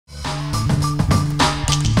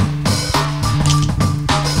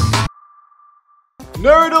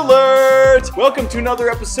Nerd alert! Welcome to another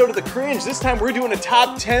episode of The Cringe. This time we're doing a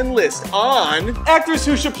top 10 list on actors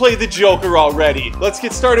who should play the Joker already. Let's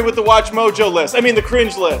get started with the Watch Mojo list. The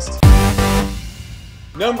Cringe list.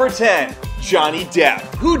 Number 10, Johnny Depp.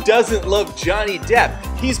 Who doesn't love Johnny Depp?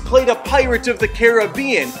 He's played a pirate of the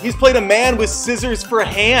Caribbean. He's played a man with scissors for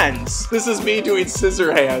hands. This is me doing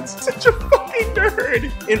scissor hands. Such a fucking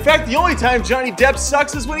nerd. In fact, the only time Johnny Depp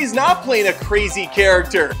sucks is when he's not playing a crazy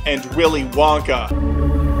character. And Willy Wonka.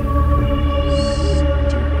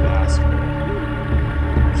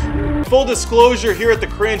 Full disclosure, here at The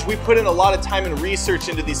Cringe, we put in a lot of time and research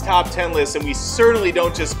into these top 10 lists, and we certainly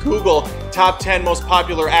don't just Google top 10 most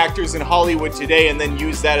popular actors in Hollywood today and then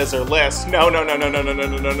use that as our list. No. A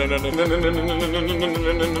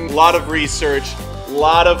lot of research, a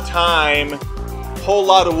lot of time, whole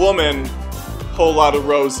lot of woman, whole lot of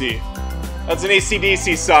Rosie. That's an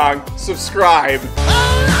AC/DC song. Subscribe.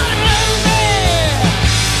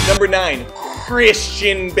 Number 9.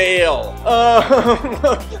 Christian Bale.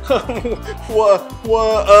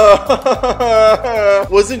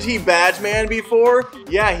 Wasn't he Batman before?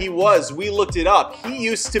 Yeah, he was. We looked it up. He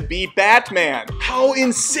used to be Batman. How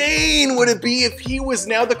insane would it be if he was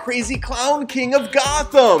now the crazy clown king of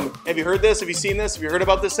Gotham? Have you heard this? Have you seen this? Have you heard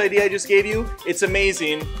about this idea I just gave you? It's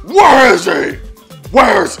amazing. Where is he?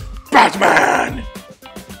 Where's Batman?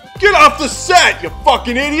 Get off the set, you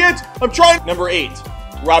fucking idiot! I'm trying. Number 8.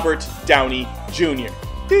 Robert Downey Jr.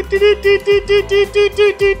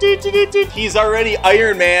 He's already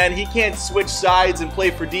Iron Man. He can't switch sides and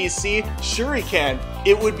play for DC. Sure he can.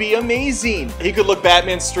 It would be amazing. He could look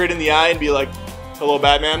Batman straight in the eye and be like, "Hello,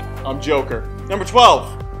 Batman. I'm Joker." Number 12.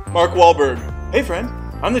 Mark Wahlberg. Hey, friend.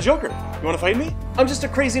 I'm the Joker. You want to fight me? I'm just a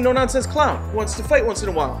crazy no-nonsense clown who wants to fight once in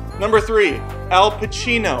a while. Number 3. Al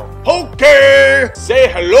Pacino. Okay! Say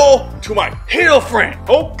hello to my heel friend.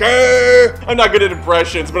 Okay! I'm not good at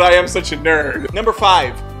impressions, but I am such a nerd. Number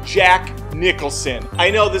 5. Jack Nicholson.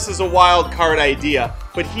 I know this is a wild card idea,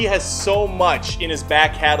 but he has so much in his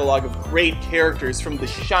back catalog of great characters, from The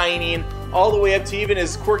Shining all the way up to even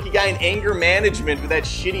his quirky guy in Anger Management with that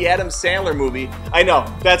shitty Adam Sandler movie. I know,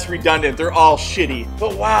 that's redundant, they're all shitty.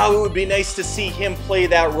 But wow, it would be nice to see him play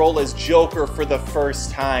that role as Joker for the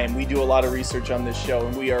first time. We do a lot of research on this show,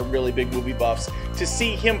 and we are really big movie buffs. To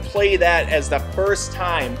see him play that as the first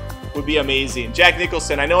time would be amazing. Jack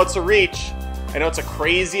Nicholson, I know it's a reach, I know it's a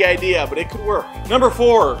crazy idea, but it could work. Number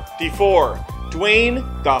 4, D4. Dwayne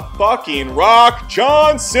the fucking Rock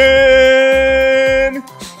Johnson!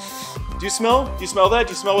 Do you smell? Do you smell that?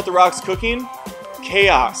 Do you smell what The Rock's cooking?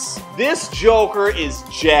 Chaos. This Joker is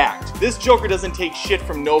jacked. This Joker doesn't take shit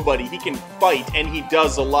from nobody. He can fight, and he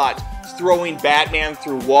does a lot. Throwing Batman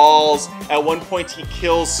through walls. At one point, he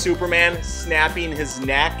kills Superman, snapping his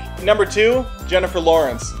neck. Number 2, Jennifer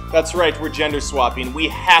Lawrence. That's right, we're gender swapping. We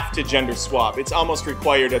have to gender swap. It's almost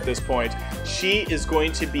required at this point. She is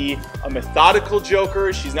going to be a methodical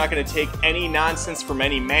Joker. She's not going to take any nonsense from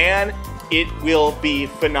any man. It will be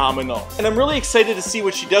phenomenal. And I'm really excited to see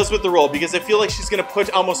what she does with the role, because I feel like she's gonna put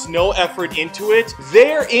almost no effort into it.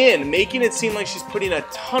 Therein, making it seem like she's putting a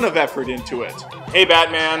ton of effort into it. Hey,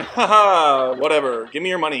 Batman, haha, whatever, give me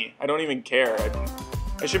your money. I don't even care.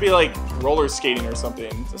 I should be like roller skating or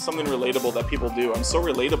something. Something relatable that people do. I'm so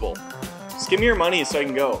relatable. Just give me your money so I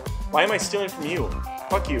can go. Why am I stealing from you?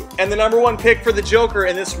 Fuck you. And the number 1 pick for the Joker,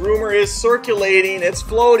 and this rumor is circulating, it's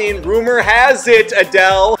floating. Rumor has it,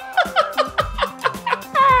 Adele.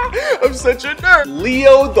 I'm such a nerd.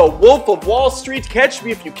 Leo, the Wolf of Wall Street, Catch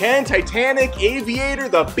Me If You Can, Titanic, Aviator,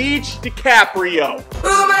 The Beach, DiCaprio.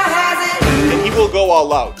 Rumor has it. And he will go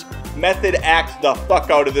all out. Method act the fuck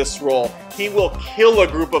out of this role. He will kill a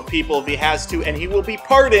group of people if he has to, and he will be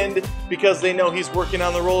pardoned because they know he's working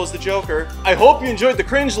on the role as the Joker. I hope you enjoyed the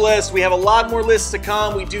Cringe list. We have a lot more lists to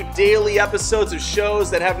come. We do daily episodes of shows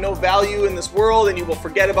that have no value in this world, and you will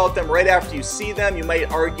forget about them right after you see them. You might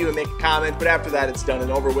argue and make a comment, but after that, it's done and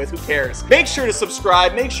over with. Who cares? Make sure to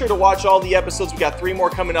subscribe. Make sure to watch all the episodes. We got 3 more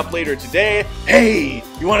coming up later today. Hey,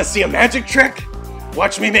 you want to see a magic trick?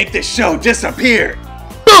 Watch me make this show disappear.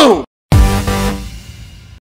 Boom!